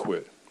you don't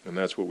quit. And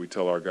that's what we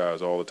tell our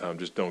guys all the time,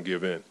 just don't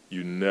give in.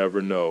 You never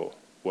know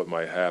what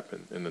might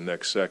happen in the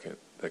next second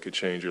that could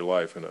change your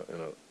life in an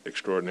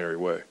extraordinary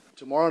way.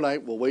 Tomorrow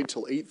night, we'll wait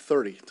till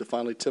 8:30 to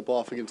finally tip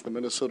off against the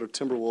Minnesota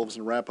Timberwolves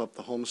and wrap up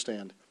the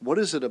homestand. What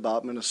is it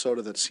about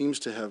Minnesota that seems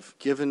to have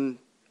given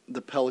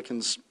the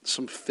Pelicans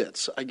some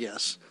fits, I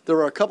guess? There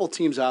are a couple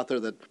teams out there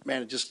that,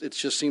 man, it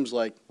just seems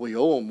like we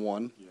owe them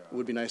one. Yeah. It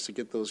would be nice to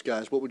get those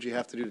guys. What would you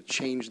have to do to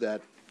change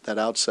that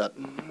outset?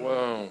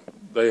 Well,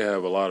 they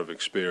have a lot of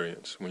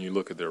experience when you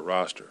look at their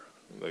roster.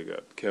 They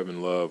got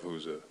Kevin Love,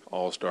 who's an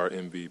all-star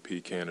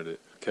MVP candidate,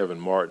 Kevin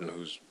Martin,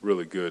 who's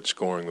really good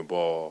scoring the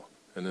ball,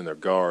 and then their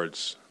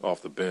guards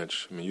off the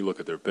bench. I mean, you look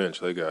at their bench,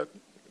 they got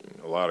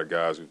a lot of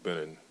guys who've been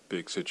in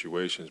big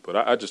situations, but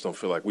I just don't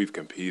feel like we've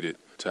competed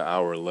to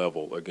our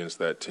level against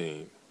that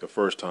team. The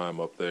first time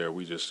up there,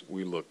 we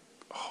looked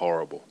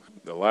horrible.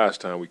 The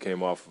last time we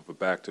came off of a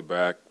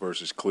back-to-back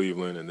versus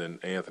Cleveland, and then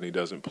Anthony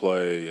doesn't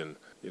play, and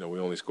we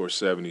only score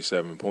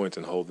 77 points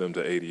and hold them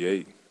to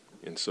 88.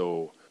 And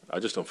so I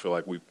just don't feel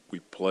like we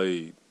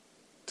played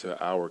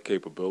to our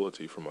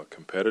capability from a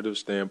competitive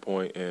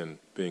standpoint and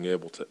being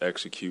able to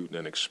execute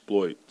and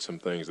exploit some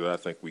things that I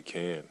think we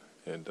can.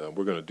 And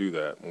we're going to do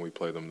that when we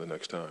play them the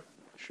next time.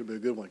 Should be a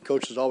good one.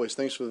 Coach, as always,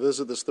 thanks for the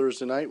visit this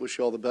Thursday night. Wish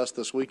you all the best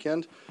this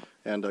weekend,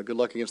 and good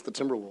luck against the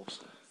Timberwolves.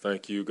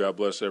 Thank you. God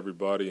bless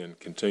everybody, and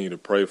continue to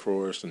pray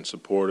for us and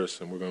support us,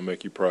 and we're going to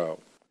make you proud.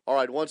 All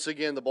right, once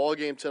again, the ball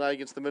game tonight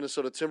against the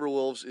Minnesota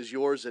Timberwolves is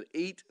yours at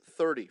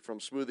 8:30 from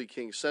Smoothie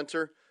King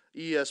Center,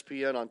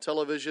 ESPN on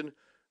television,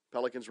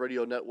 Pelicans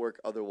Radio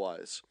Network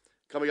otherwise.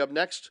 Coming up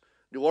next,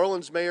 New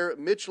Orleans Mayor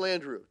Mitch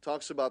Landrieu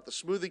talks about the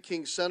Smoothie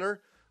King Center,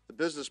 the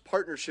business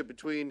partnership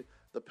between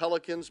the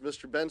Pelicans,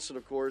 Mr. Benson,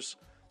 of course,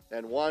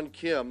 and Juan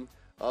Kim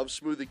of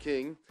Smoothie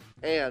King,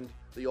 and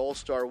the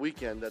All-Star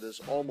Weekend that is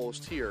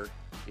almost here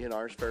in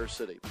our fair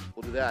city.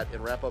 We'll do that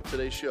and wrap up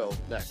today's show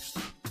next.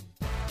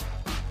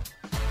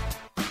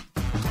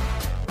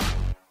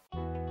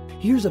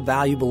 Here's a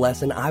valuable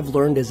lesson I've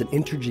learned as an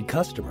Entergy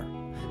customer.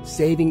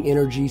 Saving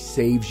energy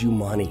saves you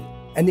money.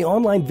 And the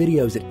online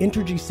videos at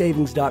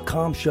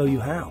EnergySavings.com show you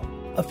how.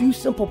 A few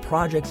simple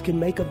projects can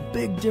make a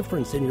big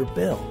difference in your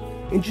bill.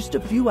 In just a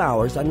few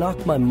hours, I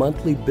knocked my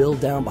monthly bill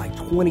down by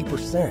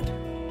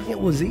 20%. It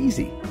was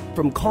easy.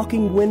 From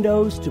caulking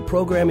windows to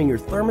programming your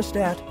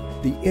thermostat,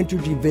 the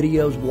Entergy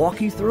videos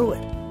walk you through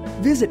it.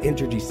 Visit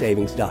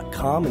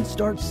EnergySavings.com and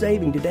start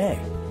saving today.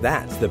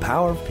 That's the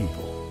power of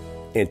people.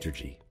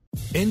 Entergy.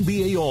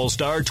 NBA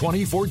All-Star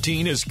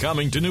 2014 is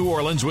coming to New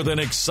Orleans with an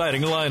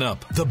exciting lineup.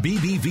 The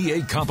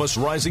BBVA Compass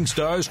Rising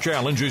Stars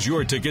Challenge is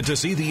your ticket to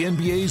see the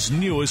NBA's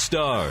newest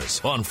stars.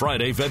 On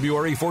Friday,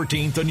 February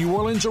 14th, the New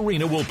Orleans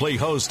Arena will play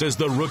host as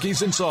the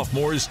rookies and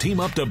sophomores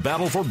team up to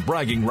battle for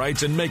bragging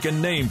rights and make a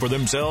name for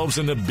themselves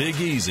in the Big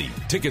Easy.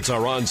 Tickets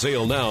are on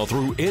sale now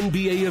through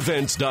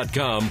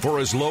NBAEvents.com for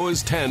as low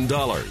as $10.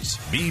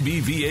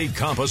 BBVA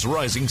Compass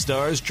Rising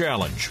Stars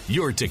Challenge,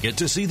 your ticket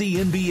to see the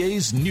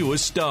NBA's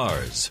newest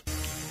stars.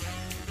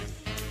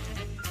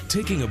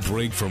 Taking a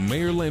break from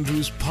Mayor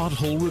Landrieu's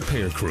pothole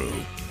repair crew.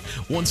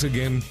 Once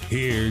again,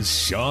 here's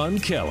Sean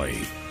Kelly.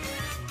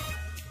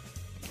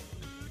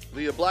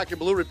 The Black and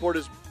Blue Report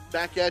is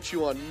back at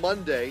you on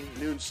Monday,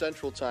 noon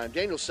Central Time.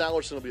 Daniel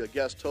Sallerson will be a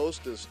guest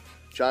host as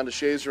John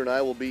DeShazer and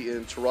I will be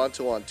in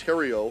Toronto,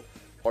 Ontario,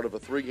 part of a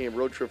 3-game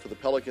road trip for the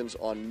Pelicans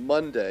on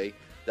Monday.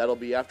 That'll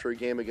be after a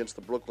game against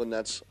the Brooklyn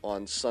Nets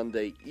on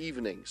Sunday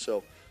evening.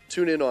 So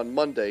tune in on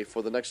Monday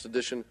for the next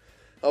edition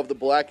of the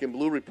Black and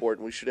Blue Report,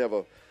 and we should have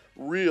a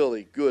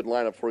really good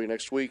lineup for you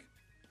next week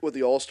with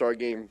the All-Star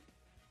Game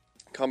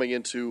coming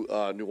into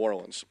New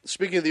Orleans.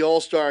 Speaking of the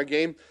All-Star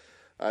Game,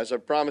 as I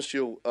promised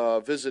you,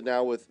 visit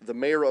now with the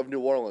mayor of New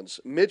Orleans,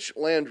 Mitch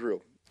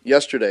Landrieu,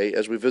 yesterday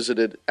as we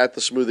visited at the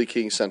Smoothie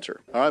King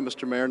Center. All right,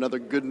 Mr. Mayor, another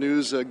good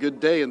news, a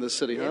good day in the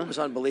city, huh? It was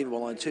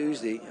unbelievable. On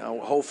Tuesday,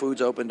 Whole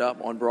Foods opened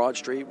up on Broad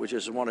Street, which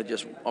is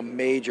just a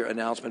major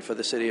announcement for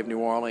the city of New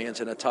Orleans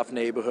in a tough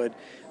neighborhood.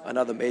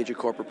 Another major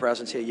corporate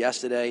presence here.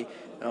 Yesterday,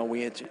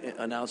 we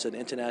announced that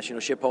International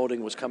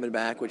Shipholding was coming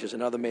back, which is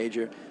another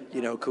major,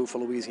 coup for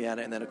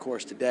Louisiana. And then, of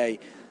course, today,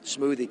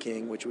 Smoothie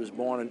King, which was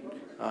born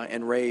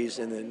and raised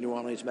in the New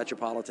Orleans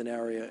metropolitan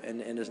area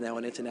and is now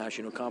an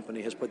international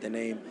company, has put their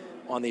name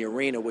on the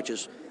arena, which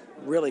is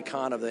really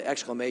kind of the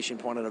exclamation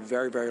point on a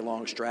very, very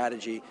long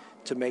strategy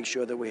to make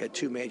sure that we had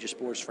 2 major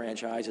sports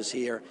franchises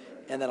here,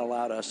 and that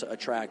allowed us to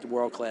attract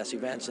world-class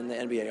events, and the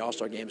NBA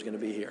All-Star Game is going to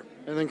be here.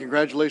 And then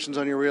congratulations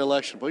on your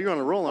re-election. Well, you're on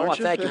a roll, aren't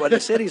you? Thank you. Well, the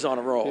city's on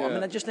a roll. Yeah. I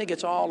mean, I just think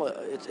it's all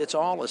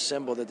a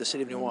symbol that the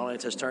city of New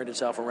Orleans has turned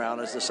itself around,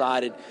 has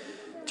decided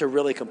to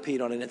really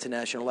compete on an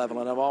international level.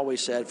 And I've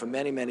always said for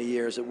many, many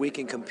years that we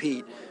can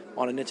compete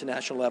on an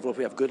international level if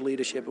we have good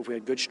leadership, if we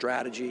have good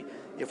strategy,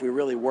 if we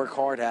really work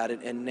hard at it.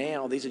 And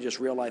now these are just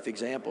real-life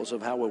examples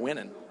of how we're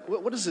winning.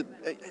 What is it?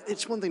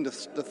 It's one thing to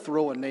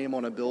throw a name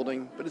on a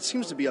building, but it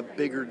seems to be a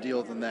bigger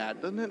deal than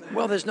that, doesn't it?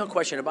 Well, there's no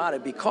question about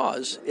it,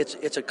 because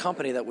it's a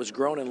company that was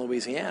grown in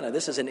Louisiana.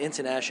 This is an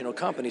international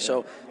company.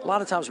 So a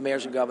lot of times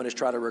mayors and governors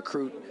try to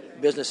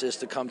recruit businesses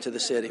to come to the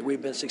city.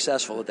 We've been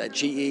successful at that.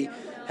 GE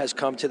has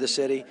come to the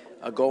city.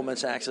 Goldman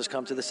Sachs has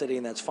come to the city,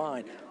 and that's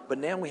fine. But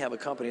now we have a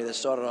company that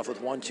started off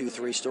with 1, 2,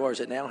 3 stores.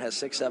 It now has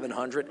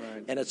 600-700, right.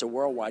 And it's a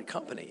worldwide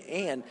company.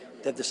 And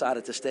they've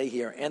decided to stay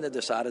here, and they've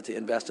decided to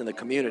invest in the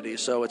community.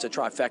 So it's a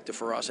trifecta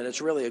for us, and it's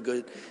really a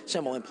good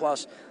symbol. And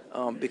plus,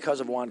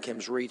 because of Juan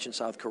Kim's reach in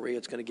South Korea,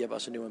 it's going to give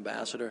us a new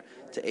ambassador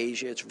to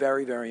Asia. It's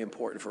very, very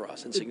important for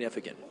us and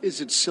significant.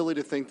 Is it silly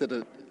to think that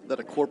a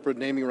corporate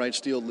naming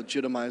rights deal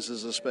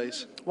legitimizes a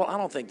space? Well, I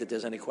don't think that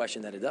there's any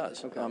question that it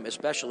does,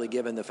 especially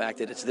given the fact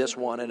that it's this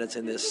one and it's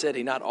in this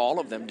city. Not all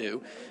of them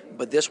do,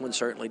 but this one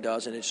certainly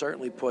does, and it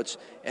certainly puts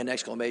an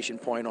exclamation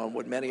point on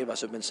what many of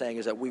us have been saying,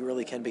 is that we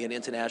really can be an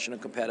international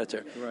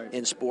competitor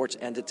in sports,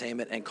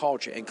 entertainment, and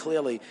culture. And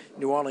clearly,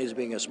 New Orleans,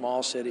 being a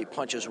small city,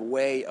 punches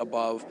way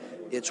above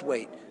its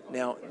weight.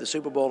 Now, the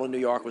Super Bowl in New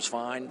York was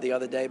fine the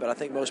other day, but I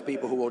think most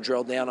people who will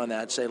drill down on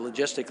that say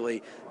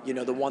logistically,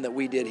 the one that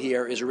we did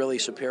here is really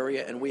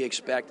superior, and we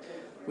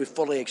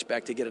fully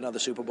expect to get another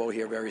Super Bowl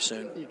here very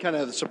soon. You kind of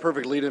have this a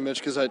perfect lead-in,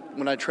 Mitch, because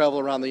when I travel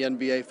around the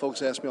NBA,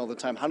 folks ask me all the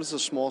time, how does a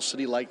small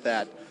city like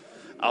that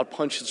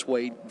outpunch its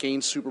weight,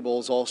 gain Super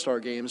Bowls, All-Star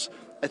games?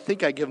 I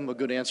think I give them a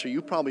good answer.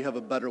 You probably have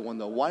a better one,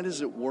 though. Why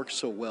does it work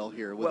so well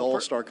here with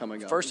All-Star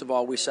coming up? First of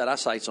all, we set our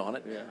sights on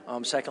it.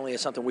 Yeah. Secondly,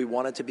 it's something we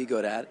wanted to be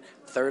good at.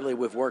 Thirdly,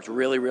 we've worked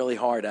really, really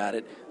hard at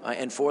it.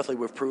 And fourthly,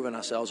 we've proven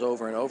ourselves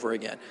over and over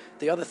again.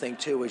 The other thing,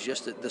 too, is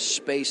just the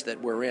space that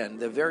we're in.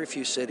 There are very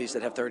few cities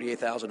that have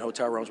 38,000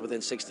 hotel rooms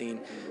within 16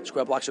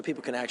 square blocks, so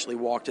people can actually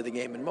walk to the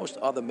game. In most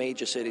other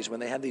major cities, when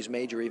they have these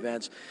major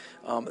events,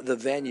 the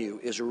venue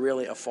is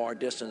really a far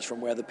distance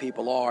from where the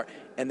people are,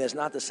 and there's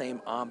not the same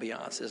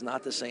ambiance. There's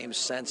not the the same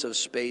sense of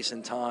space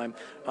and time.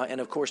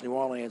 And, of course, New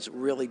Orleans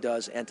really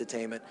does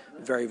entertainment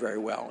very, very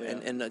well. Yeah.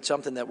 And it's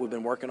something that we've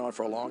been working on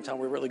for a long time.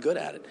 We're really good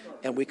at it,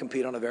 and we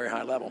compete on a very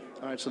high level.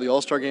 All right, so the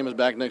All-Star Game is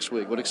back next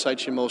week. What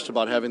excites you most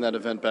about having that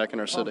event back in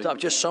our city?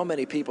 Just so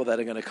many people that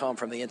are going to come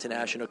from the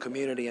international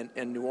community,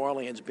 and New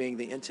Orleans being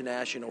the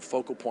international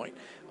focal point,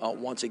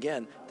 once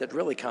again, that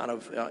really kind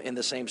of in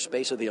the same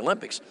space of the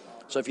Olympics.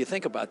 So if you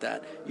think about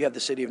that, you have the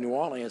city of New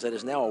Orleans that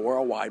is now a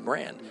worldwide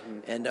brand,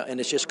 and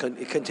it's just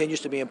it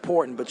continues to be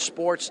important. But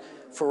sports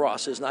for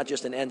us is not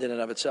just an end in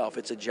and of itself;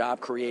 it's a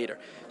job creator.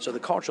 So the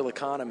cultural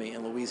economy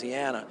in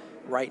Louisiana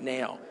right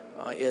now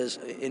is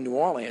in New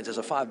Orleans is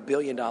a $5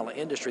 billion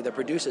industry that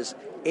produces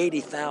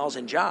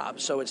 80,000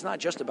 jobs. So it's not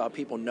just about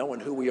people knowing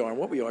who we are and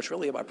what we are. It's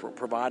really about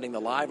providing the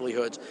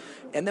livelihoods.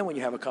 And then when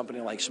you have a company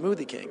like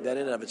Smoothie King that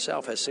in and of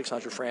itself has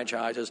 600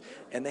 franchises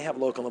and they have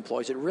local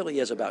employees, it really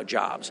is about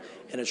jobs.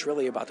 And it's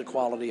really about the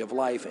quality of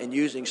life and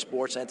using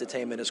sports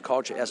entertainment as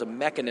culture as a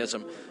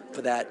mechanism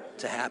for that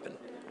to happen.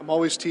 I'm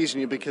always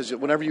teasing you because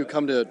whenever you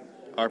come to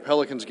our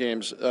Pelicans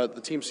games,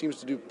 the team seems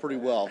to do pretty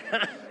well.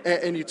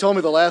 and you told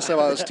me the last time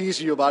I was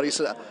teasing you about it, you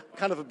said,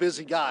 kind of a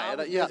busy guy. I'm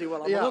a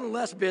little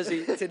less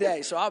busy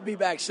today, so I'll be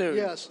back soon.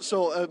 Yes,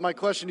 so my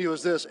question to you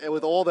is this.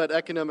 With all that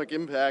economic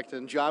impact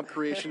and job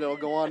creation that will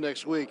go on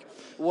next week,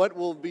 what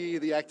will be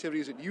the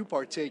activities that you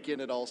partake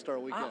in at All-Star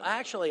Weekend?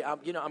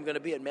 I'm going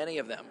to be at many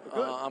of them.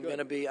 Good. Going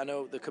to be, I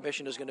know the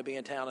commission is going to be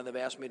in town, and they've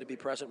asked me to be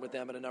present with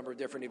them at a number of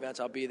different events.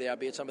 I'll be there. I'll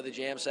be at some of the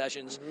jam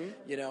sessions,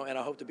 and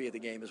I hope to be at the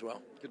game as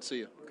well. Good to see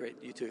you. Great.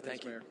 You too.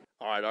 Thank you. Mayor.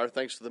 All right, our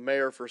thanks to the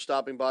mayor for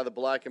stopping by the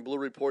Black and Blue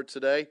Report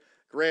today.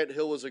 Grant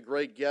Hill was a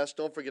great guest.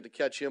 Don't forget to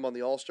catch him on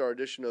the All-Star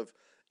edition of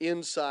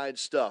Inside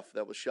Stuff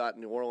that was shot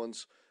in New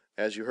Orleans,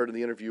 as you heard in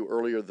the interview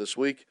earlier this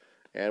week.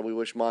 And we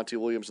wish Monty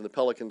Williams and the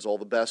Pelicans all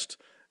the best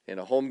in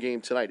a home game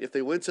tonight. If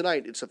they win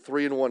tonight, it's a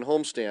 3-1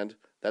 homestand.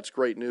 That's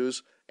great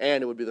news.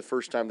 And it would be the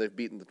first time they've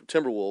beaten the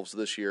Timberwolves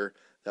this year.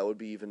 That would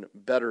be even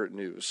better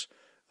news.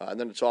 And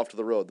then it's off to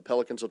the road. The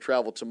Pelicans will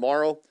travel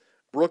tomorrow,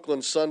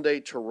 Brooklyn Sunday,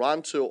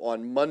 Toronto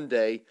on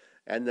Monday,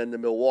 and then the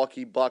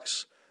Milwaukee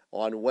Bucks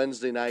on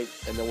Wednesday night,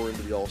 and then we're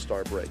into the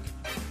All-Star break.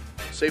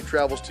 Safe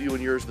travels to you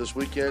and yours this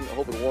weekend. I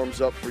hope it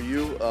warms up for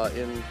you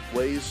in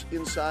ways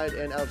inside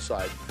and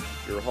outside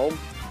your home.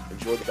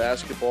 Enjoy the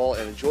basketball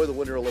and enjoy the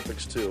Winter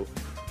Olympics, too,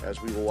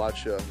 as we will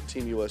watch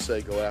Team USA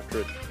go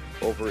after it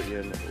over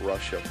in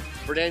Russia.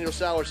 For Daniel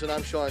Salerson,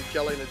 I'm Sean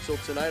Kelly, and until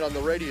tonight on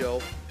the radio,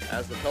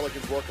 as the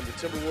Pelicans welcome the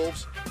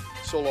Timberwolves,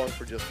 so long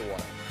for just a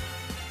while.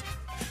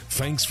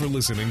 Thanks for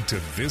listening to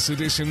this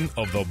edition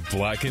of the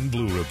Black and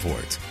Blue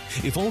Report.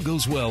 If all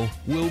goes well,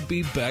 we'll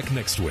be back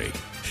next week.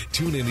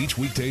 Tune in each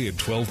weekday at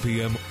 12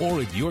 p.m.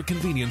 or at your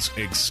convenience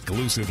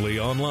exclusively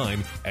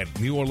online at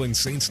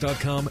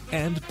NewOrleansSaints.com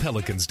and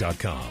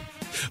Pelicans.com.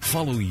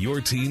 Follow your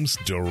teams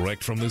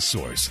direct from the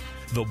source,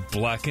 the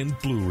Black and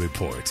Blue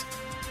Report.